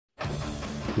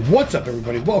What's up,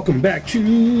 everybody? Welcome back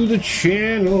to the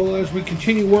channel as we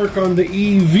continue work on the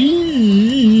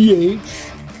E-Vee-H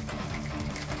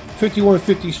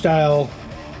 5150 style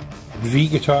V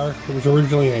guitar. It was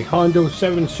originally a Hondo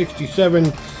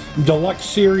 767 Deluxe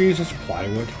series. It's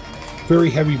plywood, very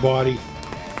heavy body,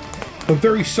 but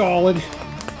very solid.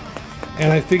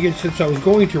 And I figured since I was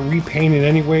going to repaint it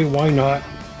anyway, why not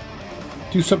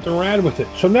do something rad with it?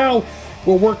 So now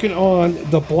we're working on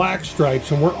the black stripes,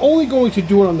 and we're only going to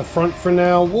do it on the front for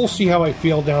now. We'll see how I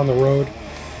feel down the road.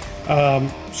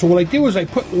 So what I did was I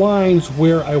put lines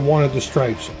where I wanted the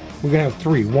stripes. We're going to have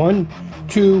three. 1,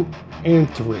 2,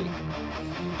 and 3.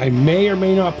 I may or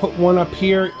may not put one up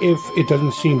here if it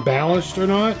doesn't seem balanced or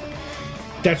not.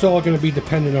 That's all going to be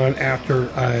dependent on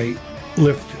after I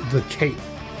lift the tape.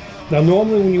 Now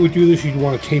normally when you would do this, you'd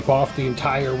want to tape off the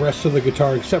entire rest of the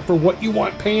guitar except for what you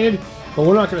want painted. But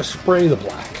we're not going to spray the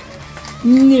black.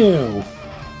 No.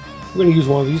 We're going to use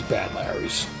one of these bad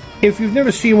Larrys. If you've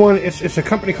never seen one, it's a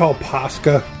company called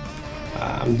Posca.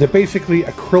 They're basically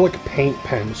acrylic paint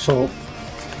pens. So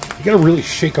you got to really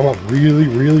shake them up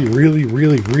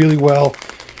really well.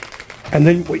 And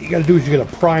then what you got to do is you got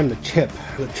to prime the tip.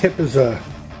 The tip is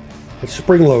it's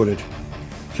spring loaded.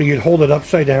 So you'd hold it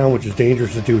upside down, which is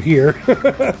dangerous to do here.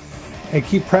 And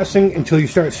keep pressing until you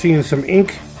start seeing some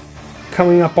ink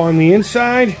coming up on the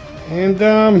inside, and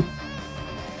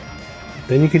then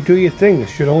you can do your thing. This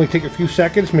should only take a few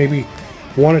seconds, maybe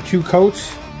 1 or 2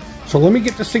 coats. So let me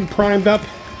get this thing primed up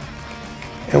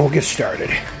and we'll get started.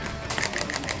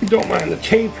 Don't mind the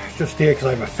tape, it's just there because I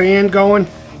have a fan going.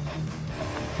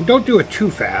 And don't do it too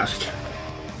fast.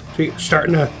 See,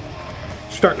 starting to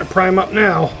prime up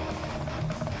now.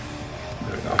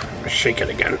 There we go. I'm gonna shake it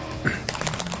again.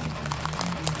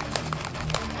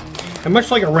 And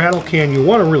much like a rattle can, you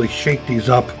want to really shake these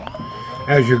up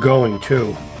as you're going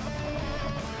too.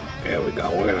 There we go.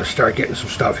 We're going to start getting some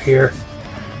stuff here.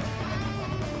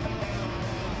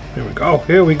 There we go.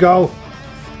 Here we go.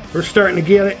 We're starting to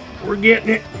get it. We're getting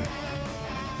it.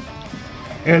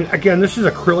 And again, this is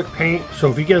acrylic paint,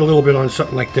 so if you get a little bit on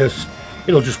something like this,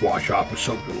 it'll just wash off with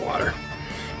soap and water.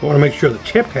 You want to make sure the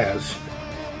tip has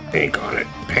ink on it,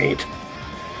 paint.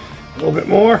 A little bit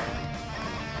more.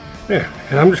 Yeah,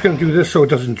 and I'm just going to do this so it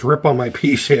doesn't drip on my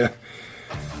piece here.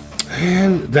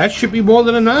 And that should be more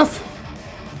than enough.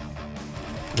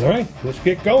 Alright, let's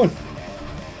get going.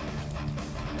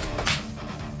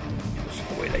 This is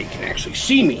the way that you can actually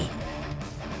see me.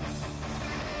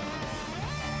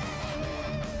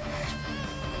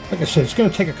 Like I said, it's going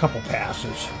to take a couple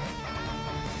passes.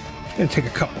 It's going to take a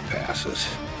couple passes.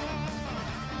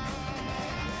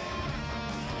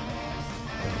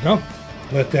 There we go.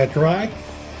 Let that dry.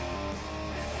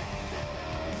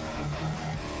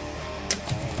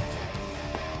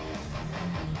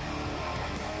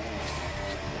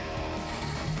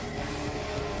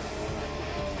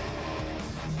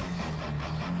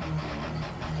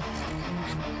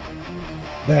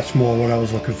 That's more what I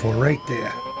was looking for right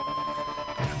there.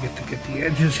 Don't forget to get the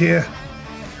edges here.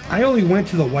 I only went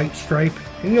to the white stripe,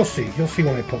 and you'll see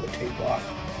when I pull the tape off.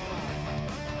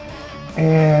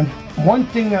 And one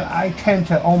thing that I tend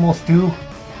to almost do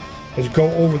is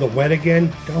go over the wet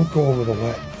again. Don't go over the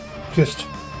wet. Just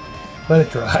let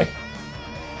it dry.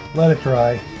 Let it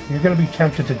dry. You're going to be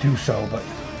tempted to do so, but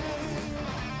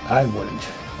I wouldn't.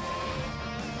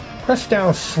 Press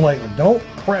down slightly. Don't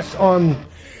press on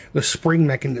the spring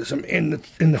mechanism in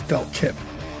the felt tip,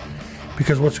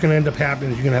 because what's going to end up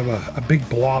happening is you're going to have a big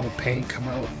blob of paint come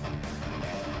out.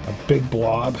 A big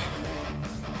blob.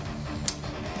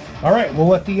 All right, we'll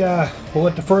let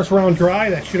the first round dry.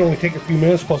 That should only take a few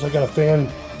minutes. Plus, I got a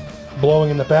fan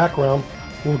blowing in the background.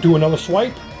 We'll do another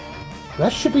swipe.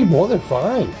 That should be more than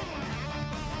fine.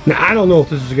 Now, I don't know if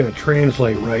this is going to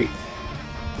translate right,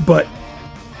 but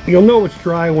you'll know it's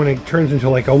dry when it turns into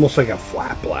almost like a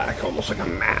flat black, almost like a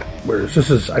matte. Whereas this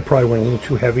is, I probably went a little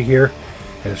too heavy here,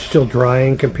 and it's still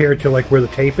drying compared to where the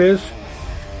tape is.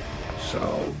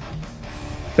 So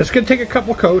it's gonna take a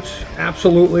couple coats,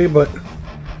 absolutely, but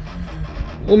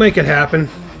we'll make it happen.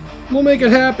 We'll make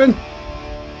it happen.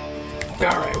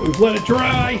 All right, we've let it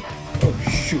dry. Oh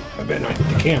shoot! I better not hit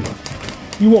the camera.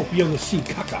 You won't be able to see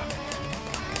caca.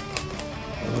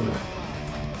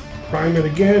 Prime it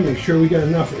again, make sure we got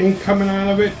enough ink coming out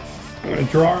of it. I'm going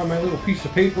to draw on my little piece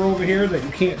of paper over here that you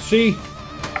can't see.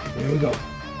 There we go.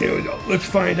 There we go. Let's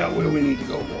find out where we need to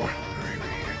go more. Right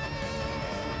here.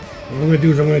 What I'm going to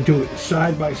do is I'm going to do it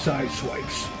side by side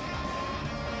swipes.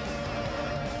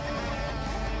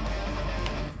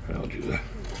 I'll do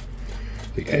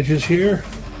the edges here.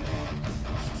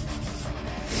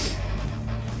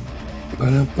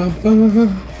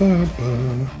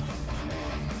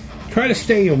 Try to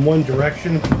stay in one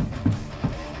direction.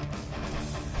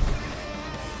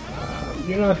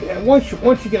 You know, once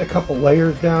you get a couple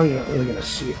layers down, you're not really going to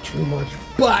see it too much.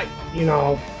 But, you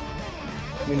know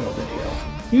the deal.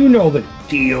 You know the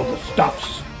deal, the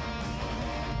stuffs.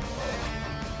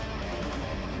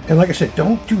 And like I said,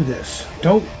 don't do this.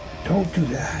 Don't do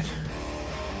that.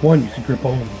 One, you can grip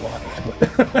all over the water,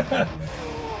 but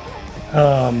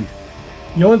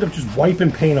you'll end up just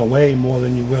wiping paint away more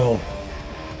than you will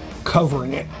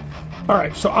covering it. All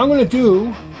right, so I'm going to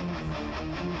do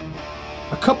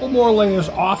a couple more layers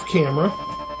off camera,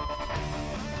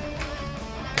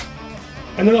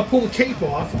 and then I'll pull the tape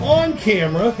off on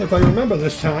camera if I remember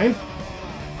this time,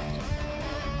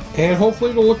 and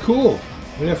hopefully it'll look cool.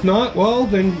 And if not, well,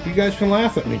 then you guys can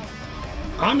laugh at me.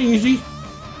 I'm easy.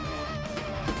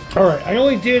 Alright, I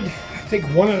only did, I think,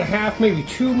 1.5, maybe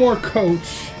 2 more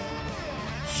coats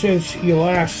since you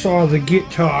last saw the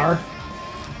guitar.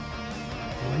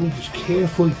 Let me just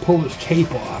carefully pull this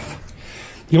tape off.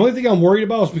 The only thing I'm worried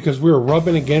about is because we were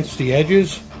rubbing against the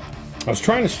edges. I was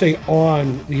trying to stay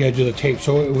on the edge of the tape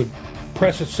so it would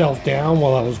press itself down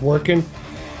while I was working.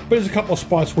 But there's a couple of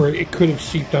spots where it could have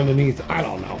seeped underneath. I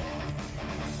don't know.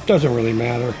 Doesn't really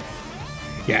matter.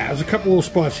 Yeah, there's a couple little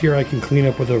spots here I can clean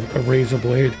up with a razor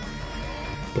blade.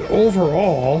 But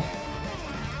overall,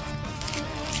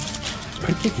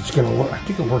 I think it's gonna work. I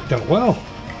think it worked out well.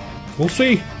 We'll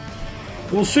see.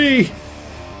 We'll see.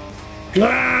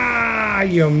 Ah,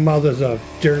 your mother's a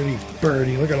dirty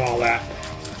birdie. Look at all that.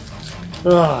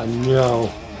 Oh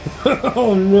no.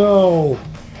 Oh no.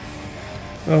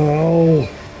 Oh,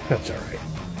 that's all right.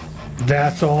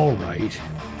 That's all right.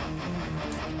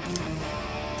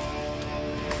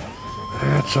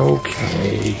 That's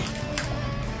okay.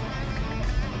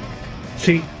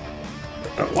 See,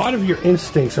 a lot of your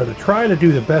instincts are to try to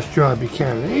do the best job you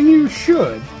can, and you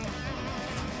should.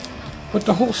 But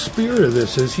the whole spirit of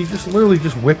this is he just literally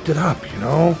just whipped it up, you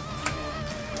know?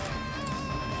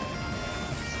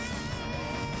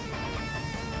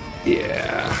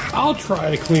 Yeah, I'll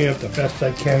try to clean it up the best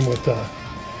I can with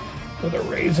a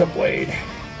razor blade.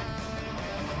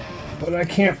 But I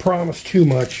can't promise too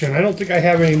much, and I don't think I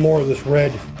have any more of this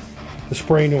red to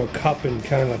spray into a cup and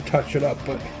kind of touch it up,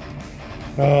 but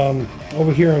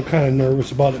over here I'm kind of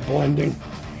nervous about it blending.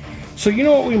 So you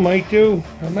know what we might do?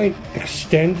 I might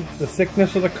extend the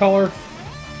thickness of the color.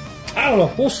 I don't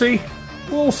know, we'll see.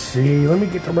 We'll see. Let me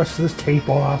get the rest of this tape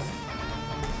off.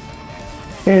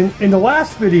 And in the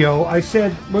last video I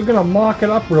said we're going to mock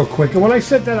it up real quick, and when I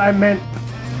said that I meant,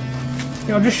 you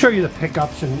know, just show you the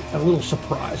pickups and a little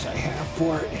surprise I have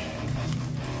for it.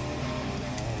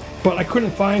 But I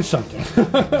couldn't find something.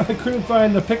 I couldn't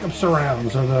find the pickup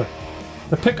surrounds or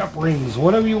the pickup rings,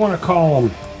 whatever you want to call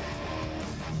them.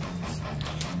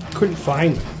 I couldn't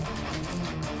find them.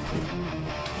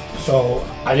 So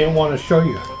I didn't want to show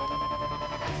you.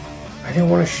 I didn't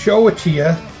want to show it to you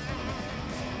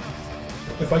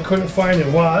if I couldn't find it.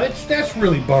 Wow, that's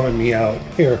really bumming me out.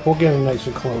 Here, we'll get it nice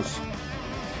and close.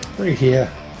 Right here.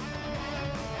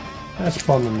 That's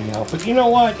bumming me out. But you know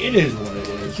what? It is what it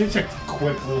is. It's a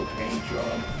quick little paint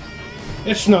job.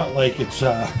 It's not like it's,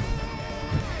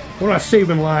 we're not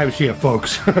saving lives here,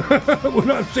 folks. We're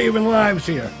not saving lives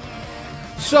here.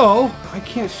 So, I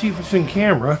can't see if it's in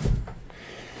camera.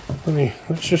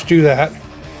 Let's just do that.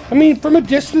 I mean, from a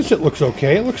distance it looks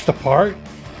okay. It looks the part.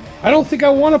 I don't think I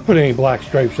want to put any black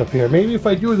stripes up here. Maybe if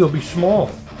I do, they'll be small.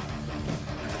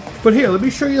 But here, let me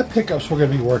show you the pickups we're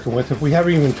going to be working with, if we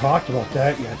haven't even talked about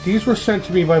that yet. These were sent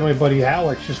to me by my buddy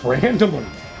Alex, just randomly.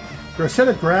 They're a set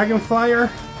of Dragonfire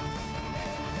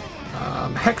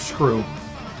hex screw.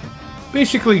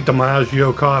 Basically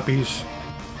DiMaggio copies.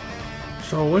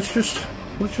 So let's just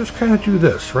kind of do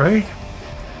this, right?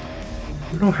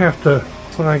 We don't have to,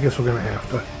 well, I guess we're going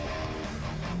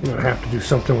to have to do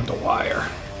something with the wire.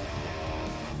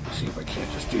 Let's see if I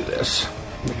can't just do this.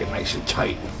 Make it nice and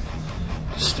tight.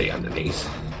 Stay underneath.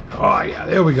 Oh yeah,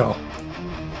 there we go.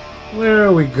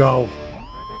 There we go.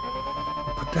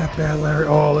 Put that bad Larry.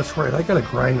 Oh, that's right. I gotta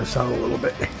grind this out a little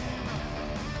bit.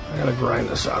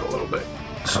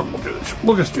 So we'll do this.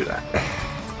 We'll just do that.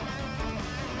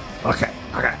 Okay.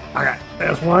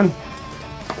 There's one.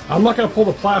 I'm not gonna pull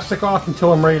the plastic off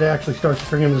until I'm ready to actually start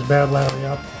stringing this bad Larry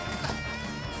up.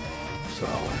 So.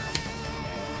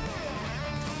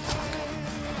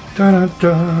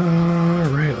 Da-da-da.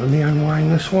 Right, let me unwind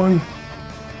this one.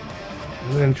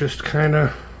 And then just kind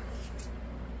of...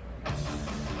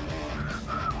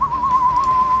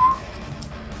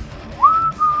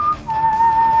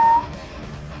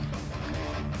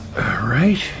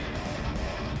 Alright.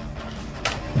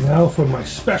 Now for my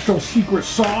special secret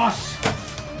sauce.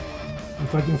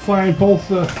 If I can find both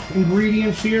the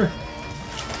ingredients here.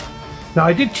 Now,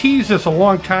 I did tease this a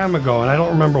long time ago, and I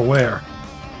don't remember where.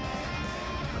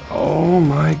 Oh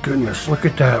my goodness, look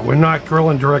at that. We're not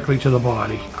drilling directly to the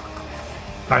body.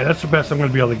 Alright, that's the best I'm going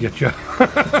to be able to get you.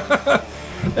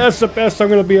 That's the best I'm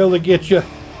going to be able to get you.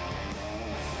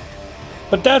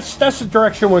 But that's the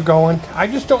direction we're going. I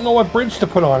just don't know what bridge to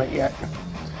put on it yet.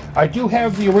 I do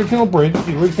have the original bridge,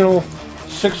 the original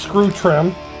 6-screw trim.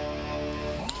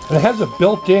 And it has a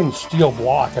built-in steel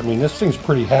block. I mean, this thing's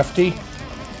pretty hefty.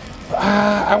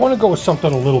 I want to go with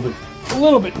something a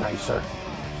little bit nicer.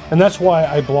 And that's why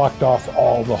I blocked off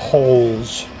all the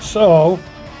holes. So,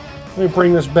 let me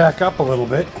bring this back up a little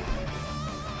bit.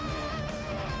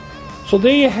 So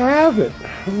there you have it.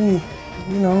 Let me,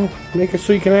 you know, make it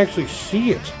so you can actually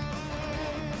see it.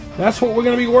 That's what we're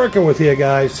going to be working with here,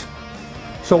 guys.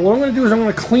 So what I'm going to do is I'm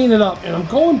going to clean it up. And I'm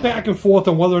going back and forth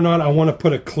on whether or not I want to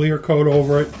put a clear coat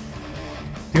over it.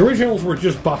 The originals were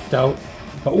just buffed out.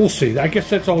 But we'll see. I guess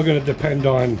that's all going to depend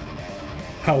on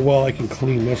how well I can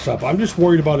clean this up. I'm just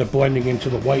worried about it blending into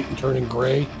the white and turning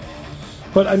gray.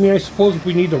 But, I mean, I suppose if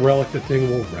we need to relic the thing,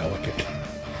 we'll relic it.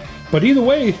 But either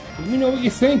way, let me know what you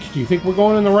think. Do you think we're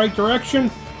going in the right direction?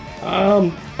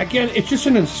 Again, it's just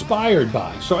an inspired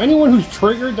buy. So anyone who's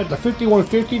triggered that the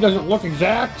 5150 doesn't look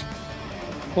exact,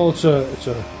 well, it's a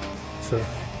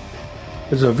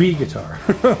V guitar.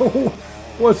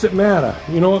 What's it matter?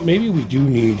 You know what? Maybe we do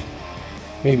need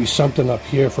maybe something up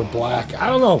here for black. I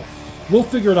don't know. We'll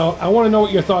figure it out. I want to know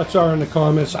what your thoughts are in the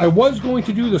comments. I was going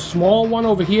to do the small one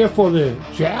over here for the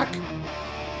jack,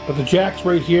 but the jack's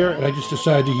right here, and I just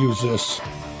decided to use this.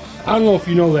 I don't know if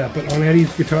you know that, but on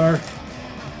Eddie's guitar,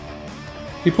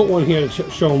 he put one here to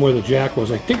show him where the jack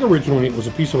was. I think originally it was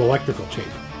a piece of electrical tape,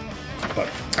 but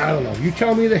I don't know. You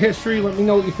tell me the history. Let me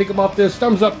know what you think about this.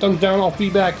 Thumbs up, thumbs down. All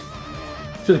feedback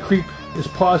to the creep is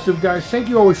positive, guys. Thank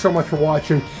you always so much for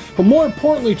watching. But more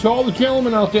importantly, to all the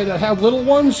gentlemen out there that have little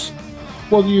ones,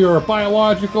 whether you're a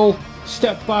biological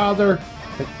stepfather,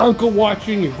 an uncle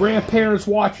watching, your grandparents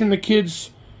watching the kids,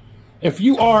 if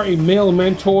you are a male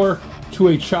mentor to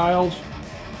a child,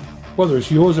 whether it's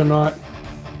yours or not,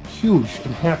 huge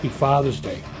and happy Father's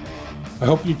Day. I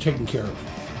hope you're taken care of.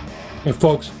 And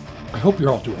folks, I hope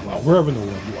you're all doing well, wherever in the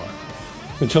world you are.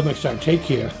 Until next time, take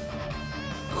care.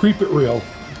 Creep it real.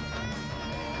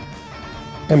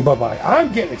 And bye-bye.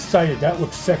 I'm getting excited. That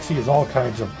looks sexy as all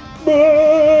kinds of...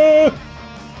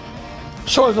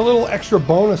 So as a little extra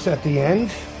bonus at the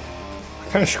end, I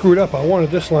kind of screwed up. I wanted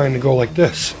this line to go like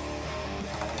this.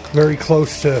 Very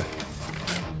close to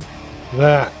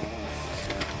that.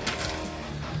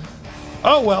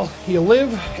 Oh well, you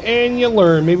live and you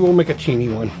learn. Maybe we'll make a teeny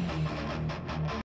one.